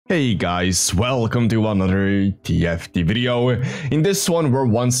Hey guys, welcome to another TFT video. In this one, we're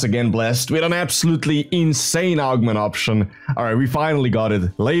once again blessed with an absolutely insane augment option. Alright, we finally got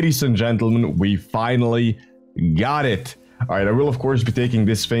it. Ladies and gentlemen, we finally got it. Alright, I will of course be taking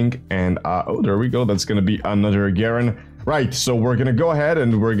this thing and, oh, there we go. That's gonna be another Garen. Right, so we're gonna go ahead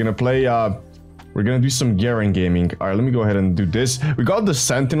and we're gonna play, we're gonna do some Garen gaming. Alright, let me go ahead and do this. We got the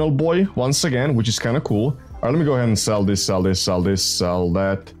Sentinel boy once again, which is kind of cool. Alright, let me go ahead and sell this, sell this, sell this, sell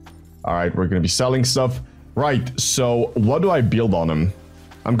that. Alright, we're gonna be selling stuff. Right, so what do I build on him?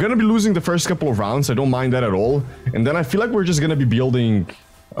 I'm gonna be losing the first couple of rounds, I don't mind that at all. And then I feel like we're just gonna be building,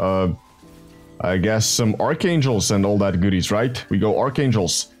 I guess some Archangels and all that goodies, right? We go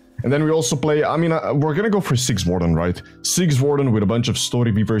Archangels. And then we also play, I mean, we're gonna go for 6 Warden, right? 6 Warden with a bunch of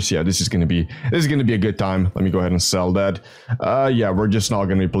Story Beavers. Yeah, this is gonna be a good time. Let me go ahead and sell that. Yeah, we're just not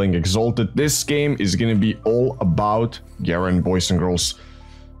gonna be playing Exalted. This game is gonna be all about Garen, boys and girls.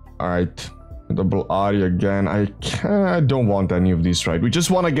 Alright, double Ari again. I don't want any of these, right? We just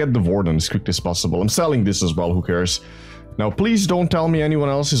want to get the Warden as quick as possible. I'm selling this as well, who cares? Now, please don't tell me anyone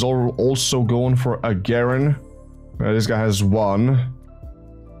else is also going for a Garen. This guy has one.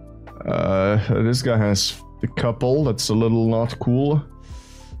 This guy has a couple. That's a little not cool.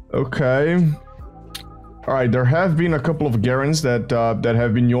 Okay. Alright, there have been a couple of Garens that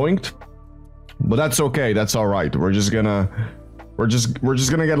have been yoinked. But that's okay, that's alright. We're just gonna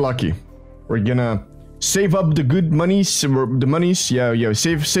gonna get lucky. We're gonna save up the good monies, the monies, yeah,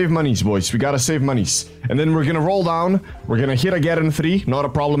 save monies, boys. We gotta save monies. And then we're gonna roll down, we're gonna hit a Garen 3, not a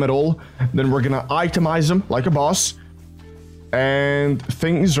problem at all. Then we're gonna itemize them like a boss. And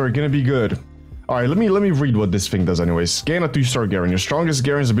things are gonna be good. Alright, let me read what this thing does anyways. Gain a 2-star Garen. Your strongest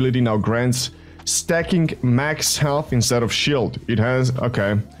Garen's ability now grants stacking max health instead of shield. It has,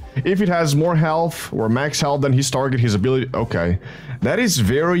 okay. If it has more health or max health than his target, his ability... Okay. That is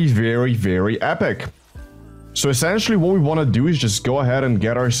very, very, very epic. So essentially what we want to do is just go ahead and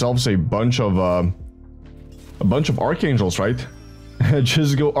get ourselves a bunch of Archangels, right?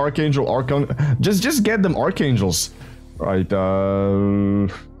 Just go Archangel, just get them Archangels. Right,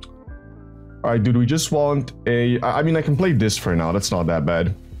 alright, dude, we just want a... I mean, I can play this for now. That's not that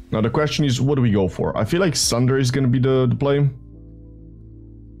bad. Now the question is, what do we go for? I feel like Sunder is going to be the play.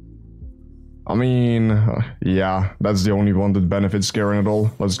 I mean, yeah, that's the only one that benefits Garen at all.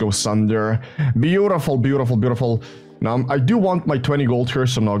 Let's go Sunder. Beautiful, beautiful, beautiful. Now, I do want my 20 gold here,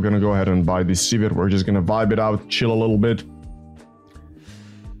 so I'm not gonna go ahead and buy this Civet. We're just gonna vibe it out, chill a little bit.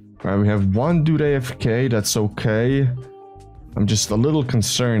 Alright, we have one dude AFK, that's okay. I'm just a little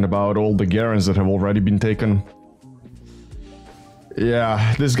concerned about all the Garens that have already been taken.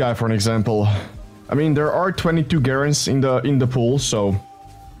 Yeah, this guy for an example. I mean, there are 22 Garens in the pool, so...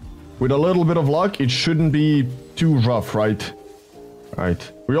 with a little bit of luck, it shouldn't be too rough, right?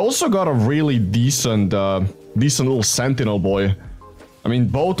 Right. We also got a really decent little Sentinel boy. I mean,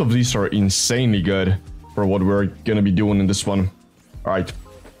 both of these are insanely good for what we're gonna be doing in this one. Alright.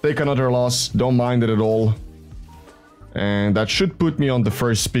 Take another loss. Don't mind it at all. And that should put me on the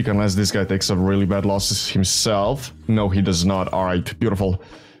first pick unless this guy takes a really bad losses himself. No, he does not. Alright. Beautiful.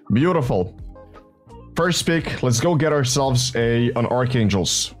 Beautiful. First pick. Let's go get ourselves an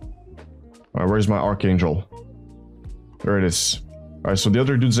Archangels. Alright, where's my Archangel? There it is. Alright, so the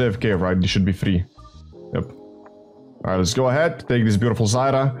other dude's AFK, right? They should be free. Yep. Alright, let's go ahead. Take this beautiful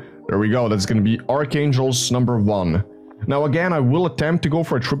Zyra. There we go. That's gonna be Archangels number 1. Now, again, I will attempt to go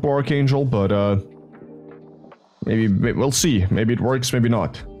for a triple Archangel, but, maybe, we'll see. Maybe it works, maybe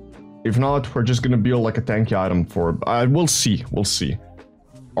not. If not, we're just gonna build like a tanky item for... we'll see. We'll see.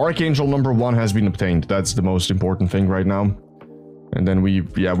 Archangel number 1 has been obtained. That's the most important thing right now. And then we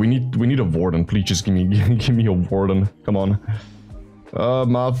need a Warden. Please just give me a Warden. Come on.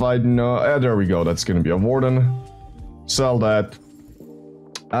 Malphite, no. There we go. That's gonna be a Warden. Sell that.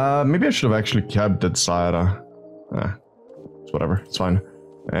 Maybe I should have actually kept that Zyra. It's whatever. It's fine.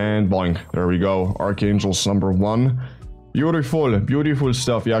 And boing. There we go. Archangels number 1. Beautiful. Beautiful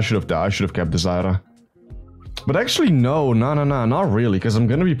stuff. Yeah, I should have kept the Zyra. But actually, no, not really. Because I'm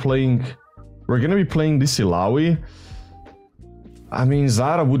gonna be playing... we're gonna be playing this Illaoi. I mean,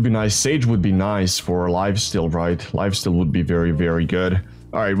 Zyra would be nice, Sage would be nice for lifesteal, right? Lifesteal would be very, very good.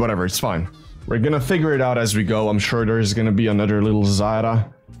 Alright, whatever, it's fine. We're gonna figure it out as we go. I'm sure there's gonna be another little Zyra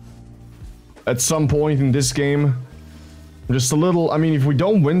at some point in this game. Just a little, I mean, if we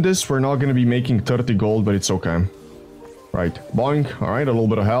don't win this, we're not gonna be making 30 gold, but it's okay. Right, boink, alright, a little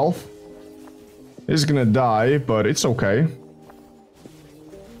bit of health. He's gonna die, but it's okay.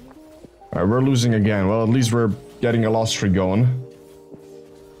 Alright, we're losing again. Well, at least we're getting a loss streak going.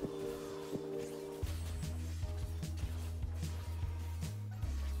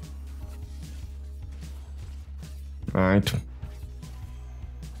 Alright.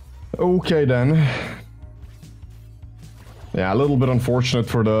 Okay then. Yeah, a little bit unfortunate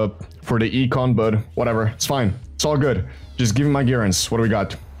for the econ, but whatever. It's fine. It's all good. Just give me my Garens. What do we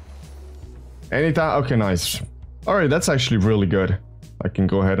got? Anytime. Okay, nice. Alright, that's actually really good. I can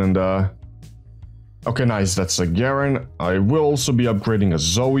go ahead and okay, nice. That's a Garen. I will also be upgrading a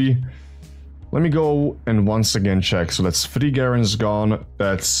Zoe. Let me go and once again check. So that's 3 Garens gone.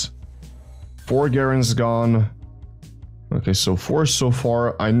 That's 4 Garens gone. Okay, so 4 so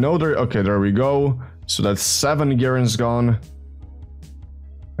far. I know there... Okay, there we go. So that's 7 Garens gone.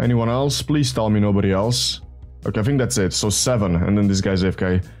 Anyone else? Please tell me nobody else. Okay, I think that's it. So 7. And then this guy's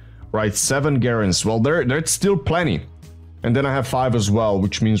AFK. Right, 7 Garens. Well, there's still plenty. And then I have 5 as well,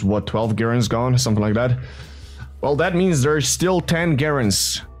 which means what? 12 Garens gone? Something like that. Well, that means there's still 10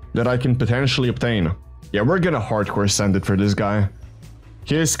 Garens that I can potentially obtain. Yeah, we're gonna hardcore send it for this guy.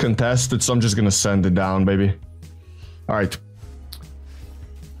 He is contested, so I'm just gonna send it down, baby. Alright.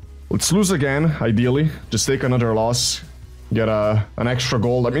 Let's lose again, ideally. Just take another loss. Get an extra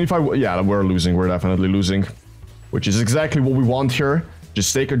gold. I mean, yeah, we're losing. We're definitely losing. Which is exactly what we want here.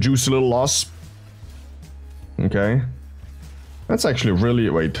 Just take a juicy little loss. Okay. That's actually really...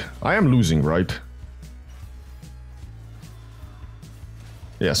 Wait. I am losing, right?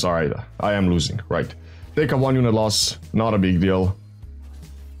 Yes, alright. I am losing. Right. Take a 1 unit loss. Not a big deal.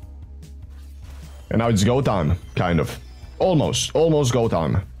 And now it's go time. Kind of. Almost. Almost go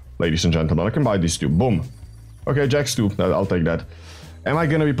time. Ladies and gentlemen. I can buy these 2. Boom. Okay, Jacks 2. I'll take that. Am I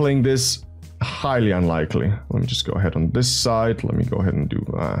gonna be playing this? Highly unlikely. Let me just go ahead on this side. Let me go ahead and do...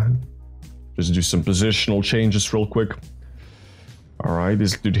 just do some positional changes real quick. Alright,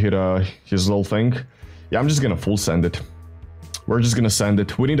 this dude hit his little thing. Yeah, I'm just gonna full send it. We're just gonna send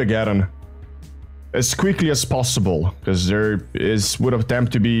it. We need a Garen as quickly as possible, because there would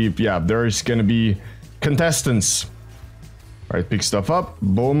attempt to be... Yeah, there's gonna be contestants. Alright, pick stuff up.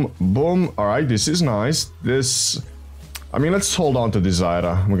 Boom, boom. Alright, this is nice. This... I mean, let's hold on to this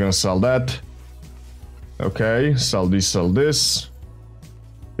item. We're gonna sell that. Okay, sell this.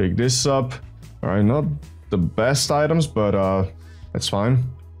 Pick this up. Alright, not the best items, but that's fine.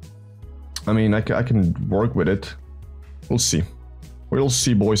 I mean, I can work with it. We'll see. We'll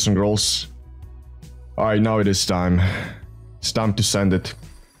see, boys and girls. Alright, now it is time. It's time to send it.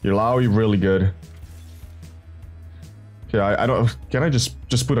 Yulaoi, really good. Okay, I don't... Can I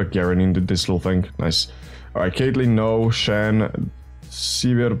just put a Garen into this little thing? Nice. Alright, Caitlyn, no. Shen.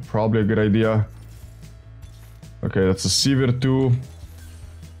 Sivir, probably a good idea. Okay, that's a Sivir too.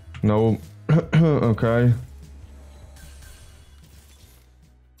 No. Okay.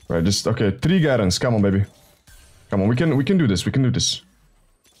 Right, just... Okay, 3 Garens. Come on, baby. Come on, we can do this. We can do this.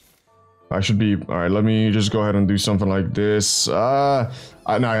 I should be... Alright, let me just go ahead and do something like this. No,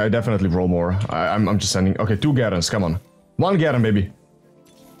 I definitely roll more. I'm just sending... Okay, 2 Garens. Come on. 1 Garen, baby.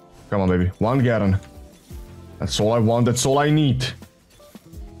 Come on, baby. 1 Garen. That's all I want. That's all I need.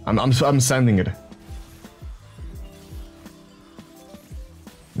 I'm sending it.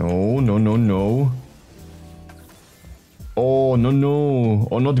 No, no, no, no. Oh, no, no.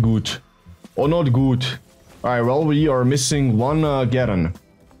 Oh, not good. Oh, not good. Alright, well, we are missing 1 Garen.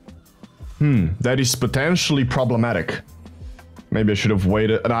 That is potentially problematic. Maybe I should have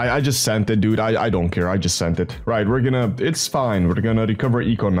waited. I just sent it, dude. I don't care. I just sent it. Right, we're gonna... It's fine. We're gonna recover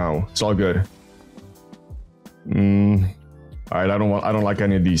Eco now. It's all good. Alright, I don't like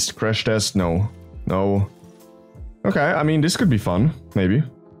any of these. Crash test? No. No. Okay, I mean, this could be fun. Maybe.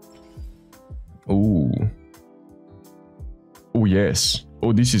 Ooh. Oh, yes.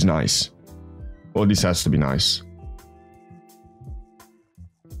 Oh, this is nice. Oh, this has to be nice.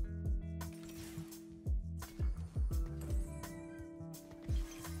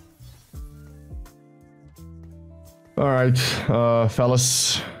 Alright,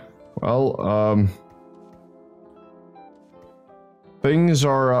 fellas. Well, things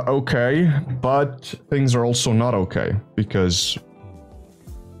are okay, but things are also not okay, because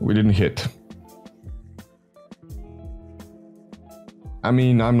we didn't hit. I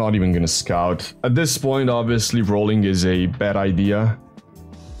mean, I'm not even gonna scout. At this point, obviously, rolling is a bad idea.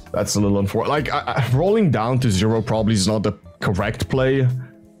 That's a little unfortunate. Like, rolling down to 0 probably is not the correct play.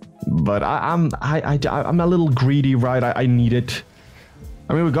 But I'm a little greedy, right? I need it.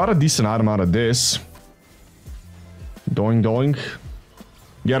 I mean, we got a decent item out of this. Doing, doing.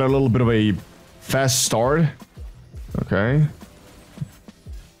 Get a little bit of a fast start. Okay.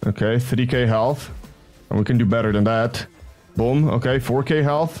 Okay, 3k health. And we can do better than that. Boom. Okay, 4k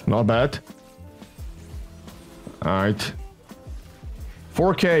health. Not bad. Alright.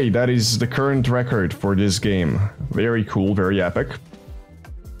 4k, that is the current record for this game. Very cool, very epic.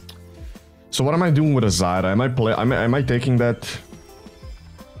 So So what am I doing with a Zyra? Am I taking that?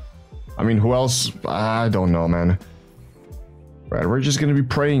 I mean, who else? I don't know, man. Right, we're just gonna be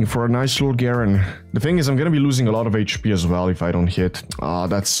praying for a nice little Garen. The thing is, I'm gonna be losing a lot of HP as well if I don't hit. Ah,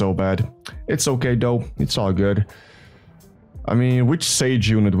 that's so bad. It's okay though, it's all good. I mean, which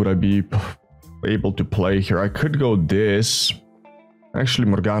Sage unit would I be able to play here? I could go this. Actually,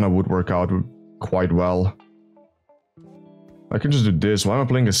 Morgana would work out quite well. I can just do this. Why am I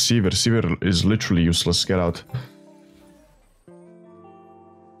playing a Sivir? Sivir is literally useless. Get out.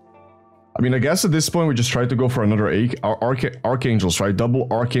 I mean, I guess at this point we just try to go for another Archangels, right? Double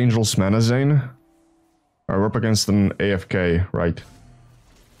Archangels Mana Zane. Alright, we're up against an AFK, right?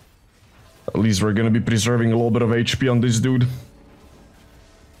 At least we're gonna be preserving a little bit of HP on this dude.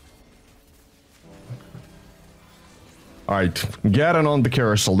 Alright, Garen on the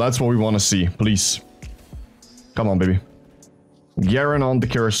carousel. That's what we want to see, please. Come on, baby. Garen on the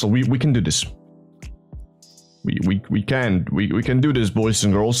carousel. We can do this. We can do this, boys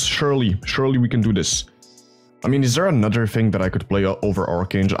and girls. Surely we can do this. I mean, is there another thing that I could play over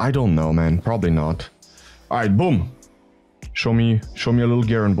Archangel? I don't know, man. Probably not. Alright, boom. Show me a little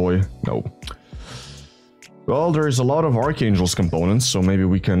Garen boy. No. Well, there's a lot of Archangels components, so maybe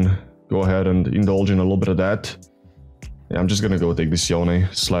we can go ahead and indulge in a little bit of that. Yeah, I'm just gonna go take this Yone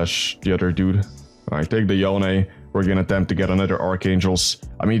slash the other dude. Alright, take the Yone. We're gonna attempt to get another Archangels.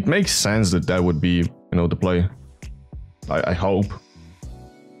 I mean, it makes sense that that would be, you know, the play. I hope.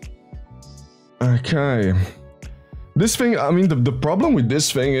 Okay. This thing, I mean, the problem with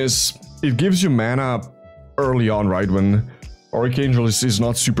this thing is it gives you mana early on, right? When Archangel is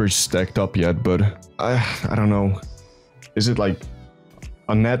not super stacked up yet, but I don't know. Is it like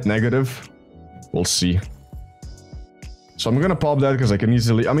a net negative? We'll see. So I'm gonna pop that because I can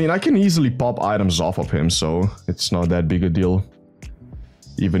easily... I mean, I can easily pop items off of him, so it's not that big a deal.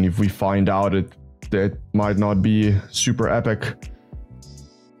 Even if we find out that might not be super epic.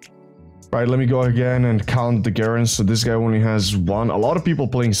 Right, let me go again and count the Garen. So this guy only has one. A lot of people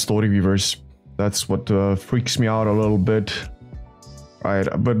playing Story Weavers. That's what freaks me out a little bit. Right,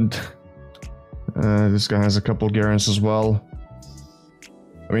 but this guy has a couple Garens as well.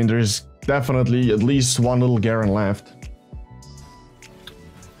 I mean, there's definitely at least one little Garen left.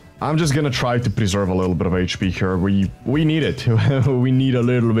 I'm just gonna try to preserve a little bit of HP here. We need it. We need a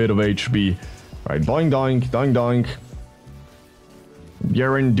little bit of HP. Right, doink doink, doink doink.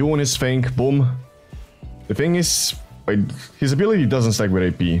 Garen doing his thing, boom. The thing is, wait, his ability doesn't stack with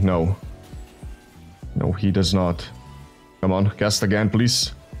AP, no. No, he does not. Come on, cast again,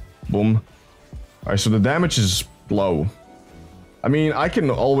 please. Boom. Alright, so the damage is low. I mean, I can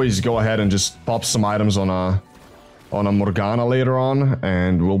always go ahead and just pop some items on a Morgana later on,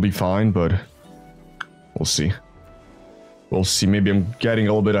 and we'll be fine, but we'll see. We'll see, maybe I'm getting a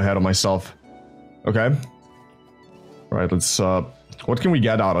little bit ahead of myself. Okay. Right, let's, what can we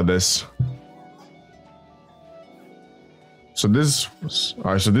get out of this? So this...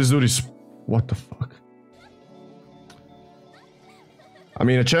 Alright, so this dude is... What the fuck? I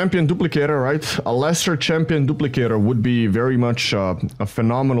mean, a champion duplicator, right? A lesser champion duplicator would be very much a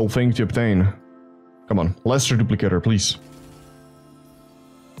phenomenal thing to obtain. Come on, lesser duplicator, please.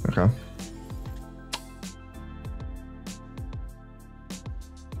 Okay.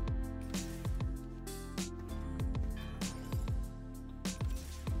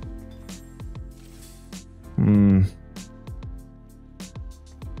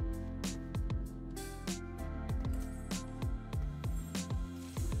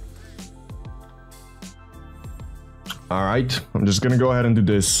 Alright, I'm just gonna go ahead and do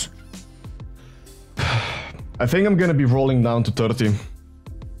this. I think I'm gonna be rolling down to 30.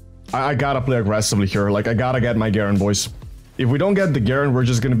 I gotta play aggressively here, like I gotta get my Garen, boys. If we don't get the Garen, we're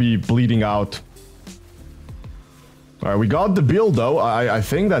just gonna be bleeding out. Alright, we got the build though, I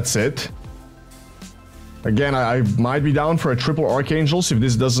think that's it. Again, I might be down for a triple Archangels if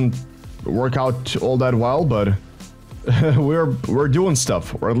this doesn't work out all that well, but we're doing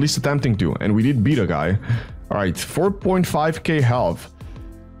stuff, or at least attempting to, and we did beat a guy. Alright, 4.5k health.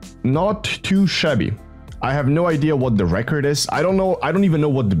 Not too shabby. I have no idea what the record is. I don't know, I don't even know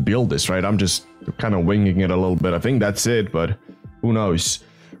what the build is, right? I'm just kind of winging it a little bit. I think that's it, but who knows?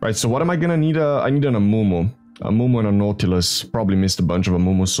 Right, so what am I gonna need? I need an Amumu. Amumu and a Nautilus. Probably missed a bunch of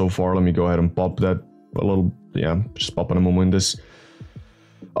Amumu so far. Let me go ahead and pop that a little, yeah, just pop an Amumu in this.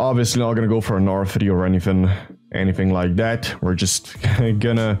 Obviously not gonna go for an R3 or anything like that. We're just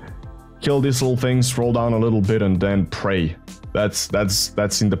gonna kill these little things, roll down a little bit, and then pray. That's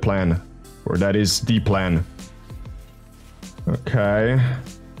in the plan. Or that is the plan. Okay.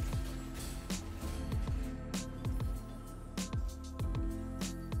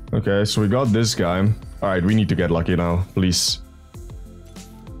 Okay, so we got this guy. Alright, we need to get lucky now, please.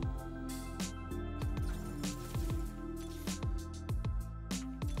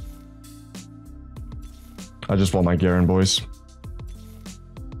 I just want my Garen, boys.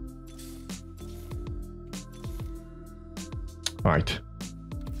 Alright.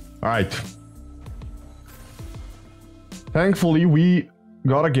 Alright. Thankfully, we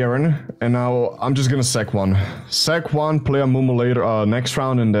got a Garen, and now I'm just gonna sec one. Sec one, play a Mumu later, next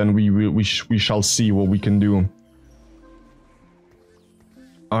round, and then we shall see what we can do.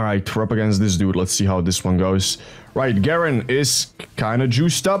 Alright, we're up against this dude. Let's see how this one goes. Right, Garen is kind of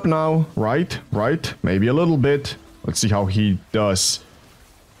juiced up now, right? Right? Maybe a little bit. Let's see how he does.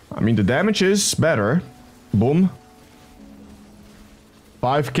 I mean, the damage is better. Boom.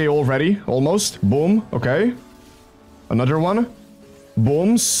 5k already, almost. Boom, okay. Another one.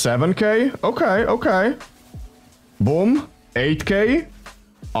 Boom, 7k. Okay, okay. Boom, 8k.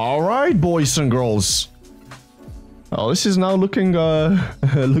 Alright, boys and girls. Oh, this is now looking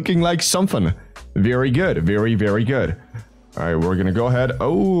looking like something. Very good, very, very good. Alright, we're gonna go ahead.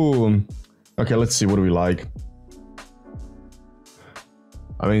 Oh, okay, let's see, what do we like?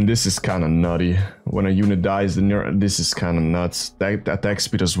 I mean, this is kind of nutty. When a unit dies, this is kind of nuts. That attack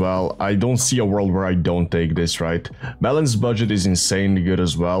speed as well. I don't see a world where I don't take this, right? Balance budget is insanely good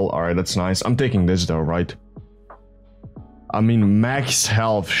as well. Alright, that's nice. I'm taking this though, right? I mean, max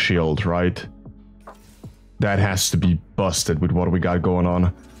health shield, right? That has to be busted with what we got going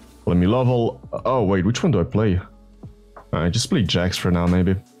on. Let me level... Oh, wait, which one do I play? Alright, just play Jax for now,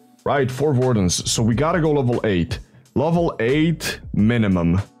 maybe. Right, 4 Wardens. So we gotta go level 8. Level 8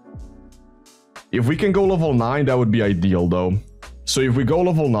 minimum. If we can go level 9, that would be ideal, though. So if we go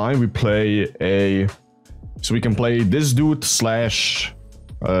level 9, we play a... So we can play this dude slash...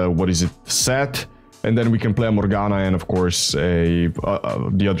 what is it? Set. And then we can play a Morgana and, of course,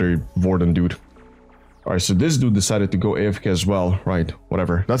 the other Warden dude. Alright, so this dude decided to go AFK as well. Right,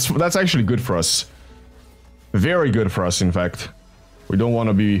 whatever. That's actually good for us. Very good for us, in fact. We don't want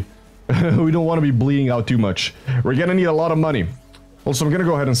to be... we don't want to be bleeding out too much. We're gonna need a lot of money. Also, I'm gonna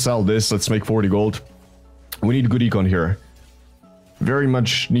go ahead and sell this. Let's make 40 gold. We need good econ here. Very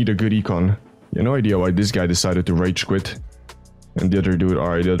much need a good econ. Yeah, no idea why this guy decided to rage quit. And the other dude...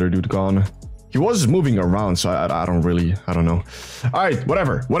 Alright, the other dude gone. He was moving around, so I don't know. Alright,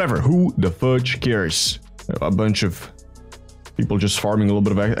 whatever. Who the fudge cares? A bunch of people just farming a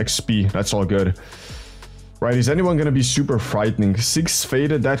little bit of XP. That's all good. Right, is anyone gonna be super frightening? 6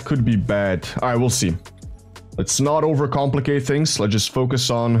 faded, that could be bad. Alright, we'll see. Let's not overcomplicate things. Let's just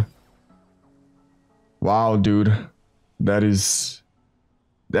focus on... Wow, dude. That's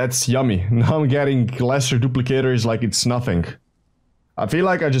yummy. Now I'm getting lesser duplicators like it's nothing. I feel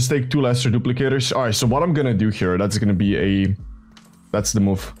like I just take 2 lesser duplicators. Alright, so what I'm gonna do here, that's gonna be a... That's the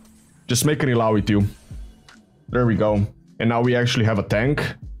move. Just make an Ilawi too. There we go. And now we actually have a tank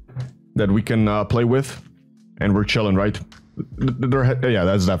that we can play with. And we're chilling, right? Yeah,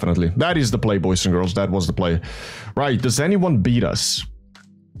 that's definitely... That is the play, boys and girls. That was the play. Right, does anyone beat us?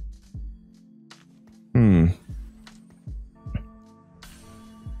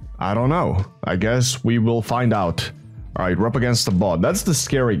 I don't know. I guess we will find out. Alright, we're up against the bot. That's the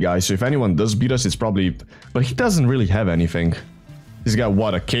scary guy, so if anyone does beat us, it's probably... But he doesn't really have anything. He's got,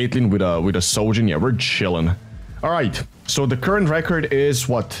 what, a Caitlyn with a Sojin? Yeah, we're chilling. Alright, so the current record is,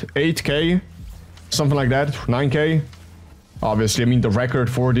 what, 8k? Something like that, 9k? Obviously, I mean, the record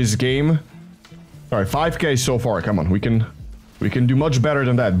for this game. Alright, 5k so far, come on, we can do much better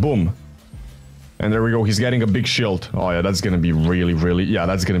than that, boom. And there we go, he's getting a big shield. Oh yeah, that's gonna be really, yeah,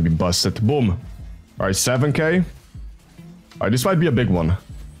 that's gonna be busted, boom. Alright, 7k. Alright, this might be a big one.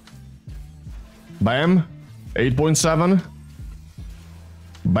 Bam, 8.7.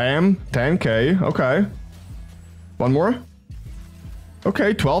 Bam, 10k, okay. One more.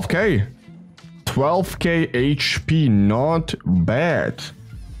 Okay, 12k. 12k HP, not bad.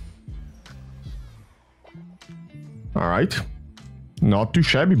 Alright. Not too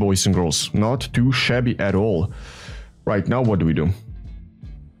shabby, boys and girls. Not too shabby at all. Right, now what do we do?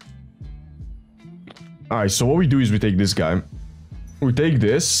 Alright, so what we do is we take this guy. We take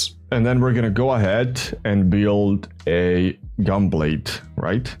this, and then we're gonna go ahead and build a Gunblade,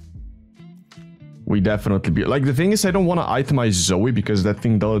 right? We definitely be like, the thing is, I don't want to itemize Zoe because that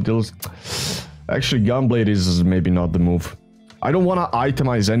thing does... Actually, Gunblade is maybe not the move. I don't want to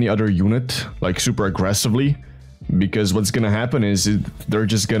itemize any other unit, like, super aggressively. Because what's gonna happen is they're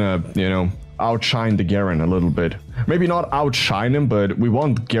just gonna, you know, outshine the Garen a little bit. Maybe not outshine him, but we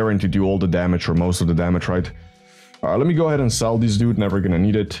want Garen to do all the damage or most of the damage, right? Alright, let me go ahead and sell this dude. Never gonna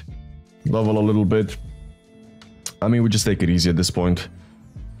need it. Level a little bit. I mean, we just take it easy at this point.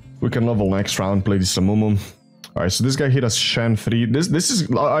 We can level next round, play this Amumu. Alright, so this guy hit us Shen 3.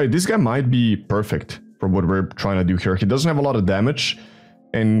 This guy might be perfect for what we're trying to do here. He doesn't have a lot of damage,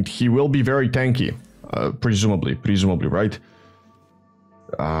 and he will be very tanky. Presumably, right?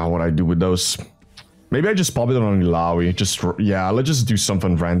 What I do with those? Maybe I just pop it on Illaoi. Yeah, let's just do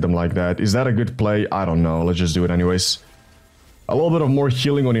something random like that. Is that a good play? I don't know. Let's just do it anyways. A little bit of more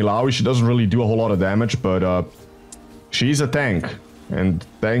healing on Illaoi. She doesn't really do a whole lot of damage, but she's a tank. And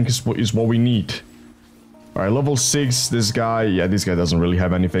tank is what we need. Alright, level 6. This guy... Yeah, this guy doesn't really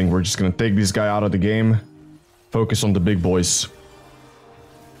have anything. We're just gonna take this guy out of the game. Focus on the big boys.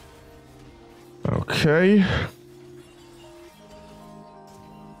 Okay.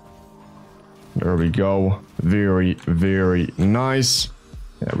 There we go. Very, very nice.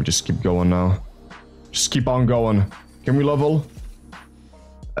 Yeah, we just keep going now. Just keep on going. Can we level?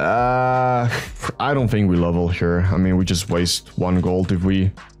 I don't think we level here. I mean, we just waste 1 gold if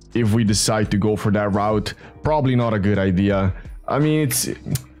we decide to go for that route. Probably not a good idea. I mean, it's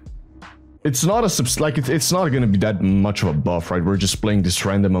not it's not gonna be that much of a buff, right? We're just playing this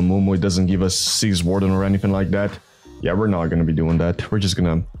random Amumu. It doesn't give us 6 Warden or anything like that. Yeah, we're not gonna be doing that. We're just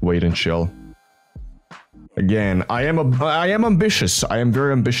gonna wait and chill. Again, I am ambitious. I am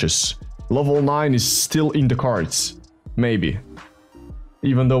very ambitious. Level 9 is still in the cards. Maybe.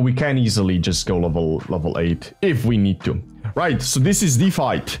 Even though we can easily just go level 8 if we need to. Right, so this is the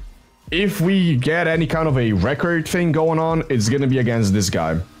fight. If we get any kind of a record thing going on, it's gonna be against this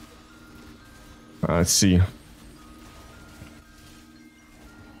guy. Let's see.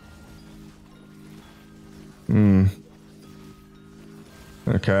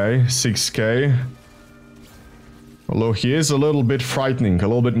 Okay, 6k. Although he is a little bit frightening, a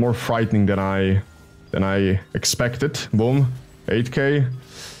little bit more frightening than I expected. Boom, 8k.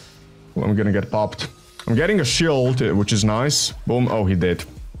 Well, I'm gonna get popped. I'm getting a shield, which is nice. Boom, oh, he did.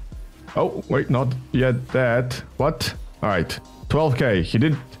 Oh, wait, not yet that. What? Alright, 12k. He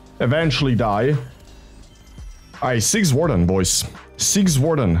did eventually die. Alright, 6 Warden, boys. 6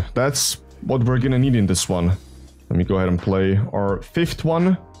 Warden. That's what we're gonna need in this one. Let me go ahead and play our 5th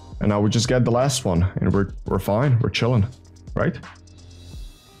one. And now we just get the last one. And we're fine. We're chilling. Right?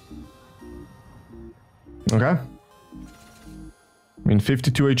 Okay. I mean,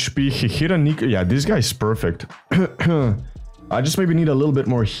 52 HP. He hit a Nico. Yeah, this guy's perfect. I just maybe need a little bit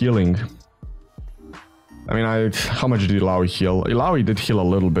more healing. I mean, how much did Illaoi heal? Illaoi did heal a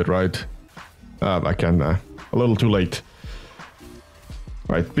little bit, right? I can't. A little too late.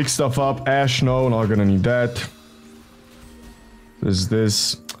 Right, pick stuff up. Ash, no, not gonna need that. There's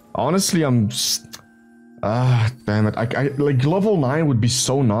this. Honestly, I'm... damn it. I like, level 9 would be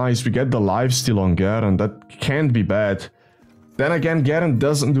so nice. We get the lifesteal on Garen. That can't be bad. Then again, Garen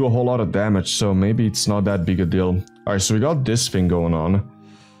doesn't do a whole lot of damage, so maybe it's not that big a deal. Alright, so we got this thing going on.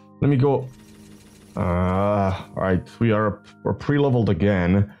 Let me go... alright, we're pre-leveled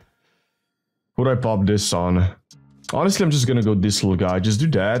again. Would I pop this on? Honestly, I'm just gonna go this little guy. Just do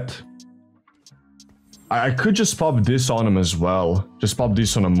that. I could just pop this on him as well. Just pop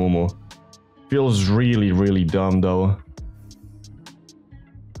this on a Amumu. Feels really, really dumb, though.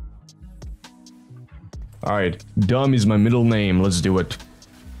 Alright, dumb is my middle name. Let's do it.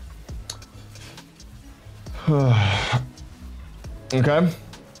 Okay.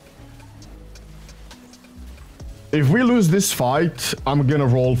 If we lose this fight, I'm gonna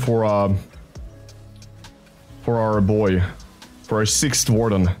roll for our boy. For our 6th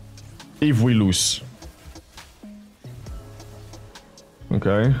Warden. If we lose.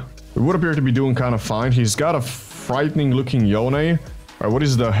 Okay. It would appear to be doing kind of fine. He's got a frightening looking Yone. Alright, what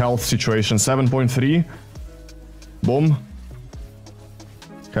is the health situation? 7.3. Boom.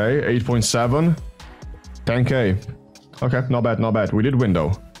 Okay, 8.7. 10k. Okay, not bad, not bad. We did win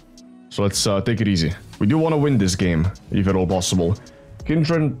though. So let's take it easy. We do want to win this game, if at all possible.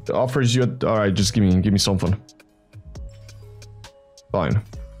 Kindred offers you a... Alright, just give me something. Fine.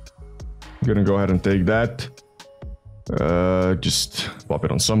 I'm gonna go ahead and take that. Just pop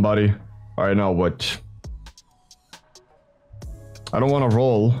it on somebody. Alright, now what? I don't want to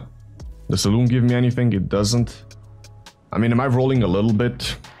roll. Does Saloon give me anything? It doesn't. I mean, am I rolling a little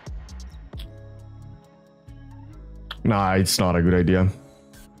bit? Nah, it's not a good idea.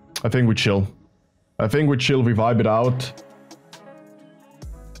 I think we chill. I think we chill, we vibe it out.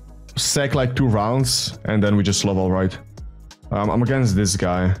 Sack like 2 rounds, and then we just level, right? I'm against this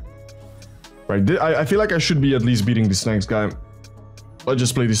guy. Right, I feel like I should be at least beating this next guy. Let's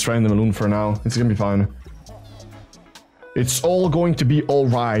just play this random Loon for now. It's gonna be fine. It's all going to be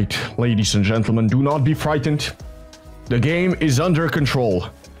alright, ladies and gentlemen. Do not be frightened. The game is under control.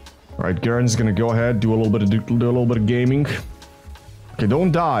 Alright, Garen's gonna go ahead, do a little bit of gaming. Okay,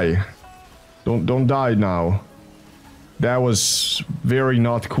 don't die. Don't die now. That was very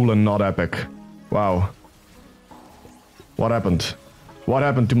not cool and not epic. Wow. What happened? What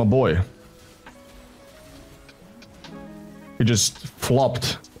happened to my boy? He just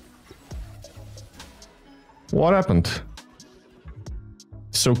flopped. What happened?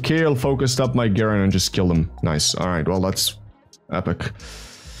 So Kale focused up my Garen and just killed him. Nice. Alright, well that's epic.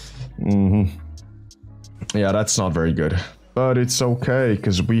 Yeah, that's not very good. But it's okay,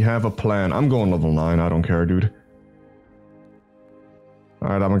 because we have a plan. I'm going level 9, I don't care, dude.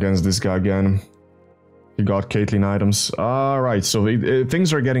 Alright, I'm against this guy again. He got Caitlyn items. Alright, so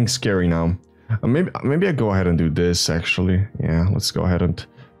things are getting scary now. Maybe I go ahead and do this, actually. Yeah, let's go ahead and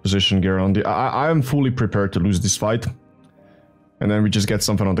position Garen on the... I am fully prepared to lose this fight. And then we just get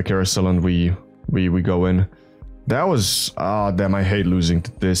something on the carousel and we go in. That was... Ah, damn, I hate losing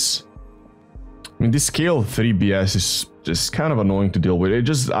to this. I mean, this scale 3 BS is just kind of annoying to deal with. It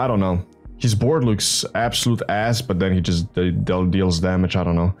just... I don't know. His board looks absolute ass, but then he just deals damage. I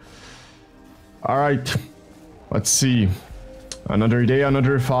don't know. Alright. Let's see. Another day,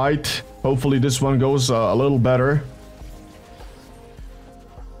 another fight. Hopefully this one goes a little better.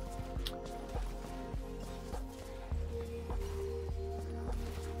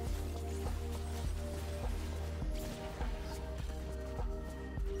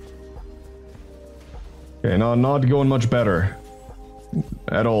 Okay, no, not going much better.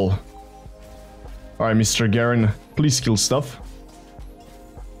 At all. Alright, Mr. Garen, please kill stuff.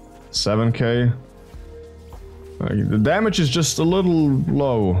 7k. The damage is just a little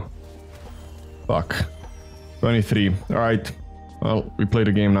low. Fuck. 23. Alright. Well, we play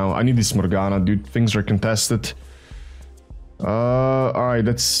the game now. I need this Morgana, dude. Things are contested. Alright,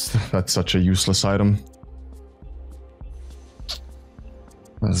 that's such a useless item.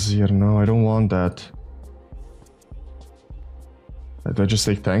 Azir, no, I don't want that. Did I just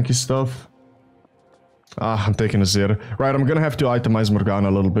take tanky stuff? Ah, I'm taking Azir. Right, I'm gonna have to itemize Morgana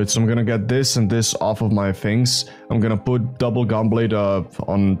a little bit, so I'm gonna get this and this off of my things. I'm gonna put double Gunblade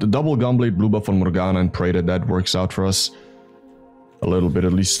on the double Gunblade blue buff on Morgana and pray that that works out for us. A little bit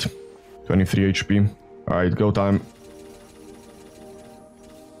at least. 23 HP. Alright, go time.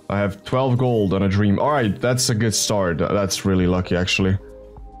 I have 12 gold on a dream. Alright, that's a good start. That's really lucky, actually.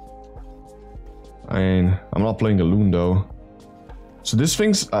 I mean, I'm not playing a Loon, though. So this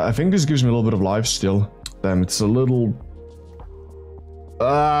thing's... I think this gives me a little bit of life still. Damn, it's a little...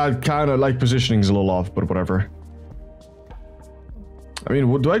 kind of like positioning's a little off, but whatever. I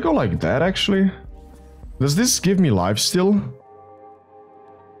mean, do I go like that, actually? Does this give me life still?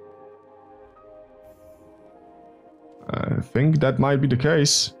 I think that might be the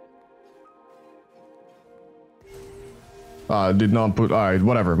case. Did not put... Alright,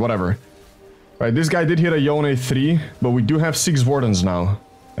 whatever. Right, this guy did hit a Yone 3, but we do have 6 Wardens now.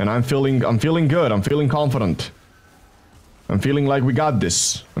 And I'm feeling good, I'm feeling confident. I'm feeling like we got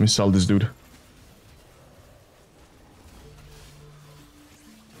this. Let me sell this dude.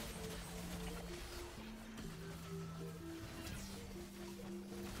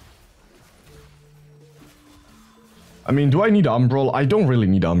 I mean, do I need Umbral? I don't really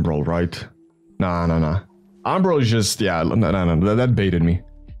need Umbral, right? Nah. Umbral is just, yeah, no, that baited me.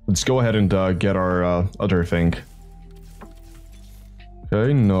 Let's go ahead and get our other thing.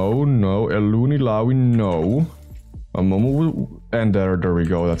 Okay, no, Eluni Lawi, no. And there we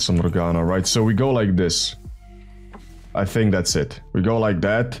go, that's some Morgana, right? So we go like this. I think that's it. We go like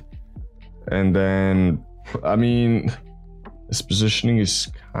that. And then, I mean, this positioning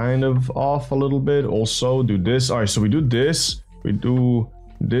is kind of off a little bit. Also, do this. Alright, so we do this. We do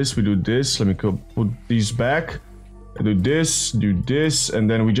this. Let me go put these back. Do this, and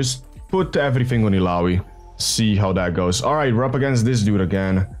then we just put everything on Ilawi. See how that goes. Alright, we're up against this dude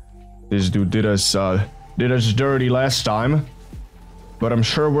again. This dude did us dirty last time. But I'm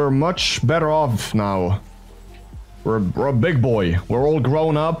sure we're much better off now. We're a big boy. We're all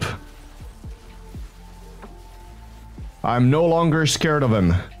grown up. I'm no longer scared of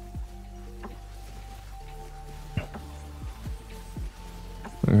him.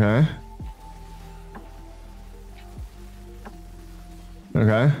 Okay.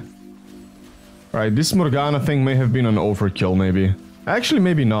 Okay. Alright, this Morgana thing may have been an overkill, maybe. Actually,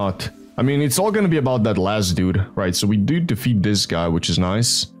 maybe not. I mean, it's all gonna be about that last dude. Right, so we do defeat this guy, which is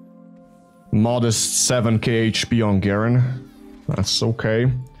nice. Modest 7k HP on Garen. That's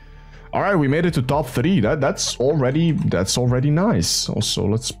okay. Alright, we made it to top 3. That's already nice. Also,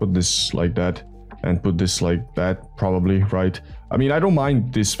 let's put this like that. And put this like that, probably, right? I mean, I don't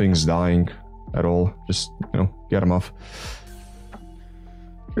mind these things dying at all. Just, you know, get them off.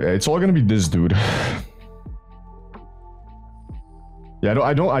 Yeah, it's all gonna be this dude. Yeah,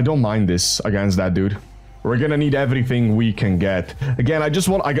 I don't mind this against that dude. We're gonna need everything we can get. Again, I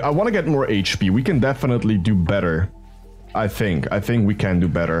want to get more HP. We can definitely do better. I think we can do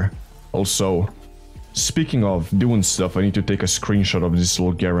better. Also, speaking of doing stuff, I need to take a screenshot of this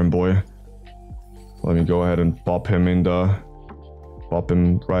little Garen boy. Let me go ahead and pop him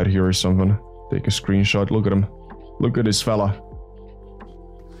right here or something. Take a screenshot. Look at him. Look at this fella.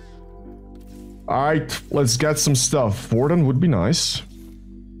 Alright, let's get some stuff. Warden would be nice.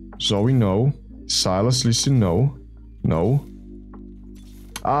 Zoe, no. Silas, listen, no. No.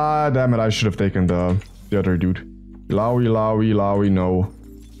 Ah, damn it, I should have taken the other dude. Ilawi, no.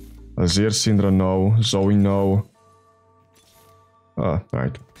 Azir, Syndra, no. Zoe, no.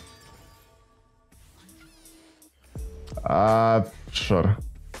 Right. Sure.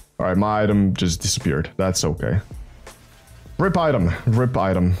 Alright, my item just disappeared. That's okay. Rip item. Rip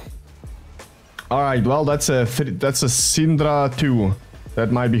item. Alright, well, that's a Syndra 2.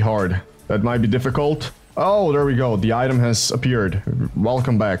 That might be hard. That might be difficult. Oh, there we go. The item has appeared.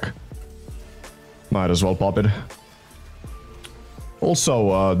 Welcome back. Might as well pop it.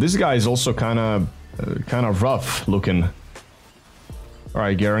 Also, this guy is also kind of rough looking.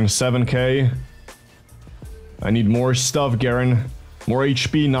 Alright, Garen, 7k. I need more stuff, Garen. More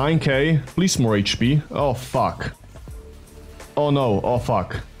HP, 9k. Please, more HP. Oh, fuck. Oh, no. Oh,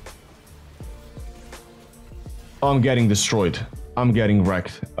 fuck. I'm getting destroyed. I'm getting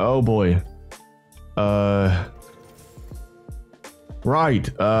wrecked. Oh, boy. Right.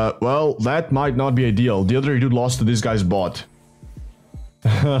 Well, that might not be ideal. The other dude lost to this guy's bot.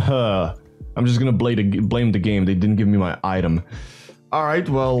 I'm just gonna blame the game. They didn't give me my item. Alright,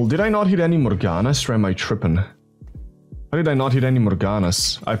 well, did I not hit any Morganas, or am I tripping? How did I not hit any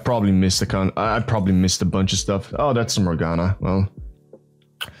Morganas? I probably missed a bunch of stuff. Oh, that's a Morgana. Well,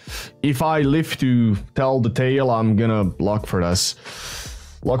 if I live to tell the tale, I'm gonna lock for this.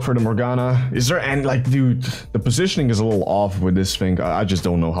 Lock for the Morgana. Is there any, like, dude, the positioning is a little off with this thing. I just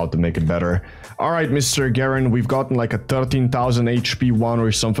don't know how to make it better. Alright, Mr. Garen, we've gotten like a 13,000 HP one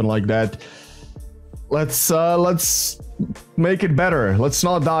or something like that. Let's make it better. Let's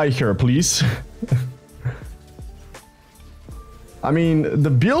not die here, please. I mean,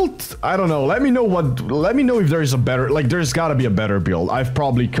 the build, I don't know. Let me know if there's a better, like, there's gotta be a better build. I've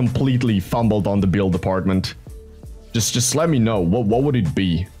probably completely fumbled on the build department. Just let me know. What would it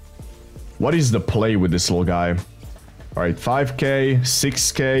be? What is the play with this little guy? Alright, 5k,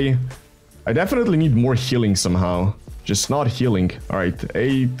 6k. I definitely need more healing somehow. Just not healing. Alright,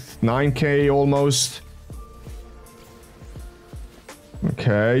 8, 9k almost.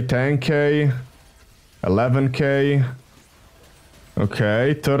 Okay, 10k. 11k.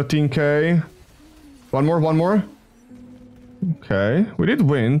 Okay, 13k. One more. Okay, we did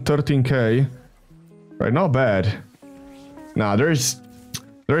win, 13k. Right, not bad. Nah, there is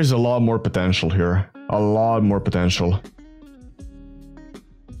a lot more potential here. A lot more potential.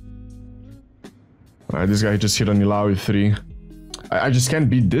 Alright, this guy just hit on Ilawi 3. I just can't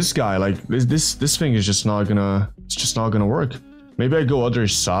beat this guy. Like, this thing is just not gonna... It's just not gonna work. Maybe I go other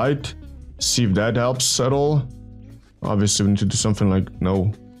side. See if that helps at all. Obviously, we need to do something like...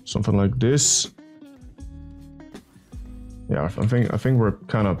 No. Something like this. Yeah, I think we're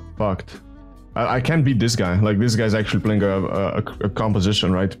kind of fucked. I can't beat this guy. Like, this guy's actually playing a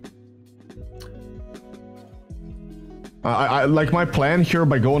composition, right? Like, my plan here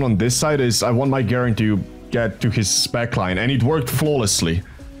by going on this side is I want my Garen to get to his backline, and it worked flawlessly.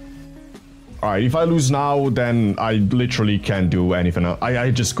 Alright, if I lose now, then I literally can't do anything else. I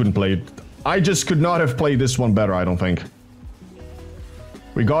just couldn't play it. I just could not have played this one better, I don't think.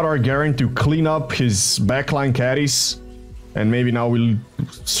 We got our Garen to clean up his backline carries, and maybe now we'll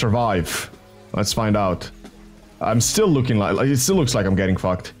survive. Let's find out. I'm still looking like it still looks like I'm getting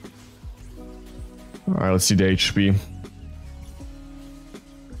fucked. Alright, let's see the HP.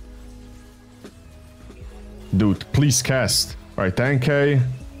 Dude, please cast. Alright, 10k.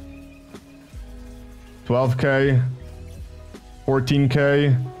 12k.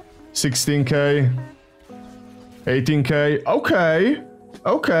 14k. 16k. 18k. Okay.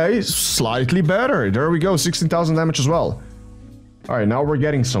 Okay, slightly better. There we go, 16,000 damage as well. Alright, now we're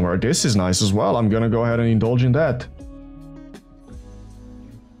getting somewhere. This is nice as well. I'm gonna go ahead and indulge in that.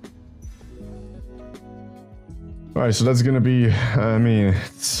 Alright, so that's gonna be... I mean,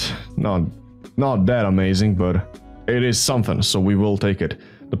 it's not that amazing, but it is something, so we will take it.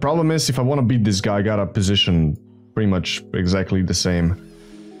 The problem is, if I want to beat this guy, I gotta position pretty much exactly the same.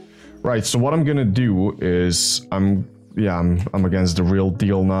 Right, so what I'm gonna do is... I'm against the real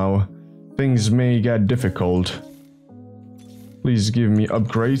deal now. Things may get difficult. Please give me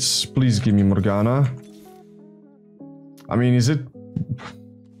upgrades. Please give me Morgana. I mean, is it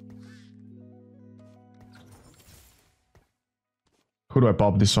Who do I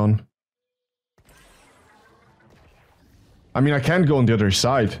pop this on? I mean, I can't go on the other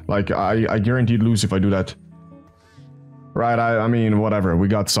side. Like, I guaranteed lose if I do that. Right, I mean, whatever. We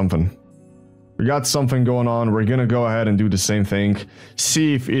got something. We got something going on. We're gonna go ahead and do the same thing.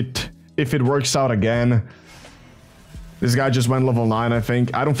 See if it works out again. This guy just went level 9, I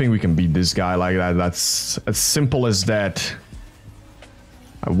think. I don't think we can beat this guy like that. That's as simple as that.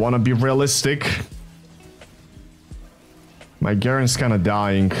 I want to be realistic. My Garen's kind of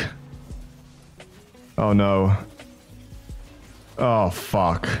dying. Oh no. Oh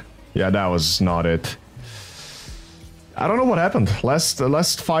fuck. Yeah, that was not it. I don't know what happened.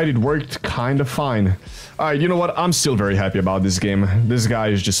 Last fight it worked kind of fine. Alright, you know what? I'm still very happy about this game. This guy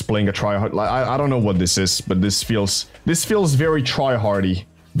is just playing a tryhard. Like, I don't know what this is, but this feels very tryhardy.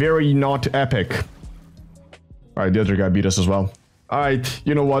 Very not epic. Alright, the other guy beat us as well. Alright,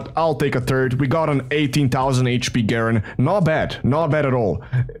 you know what? I'll take a third. We got an 18,000 HP Garen. Not bad. Not bad at all.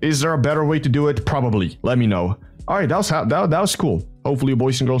 Is there a better way to do it? Probably. Let me know. Alright, that was cool. Hopefully you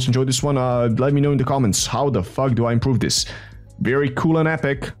boys and girls enjoyed this one. Let me know in the comments. How the fuck do I improve this? Very cool and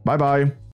epic. Bye bye.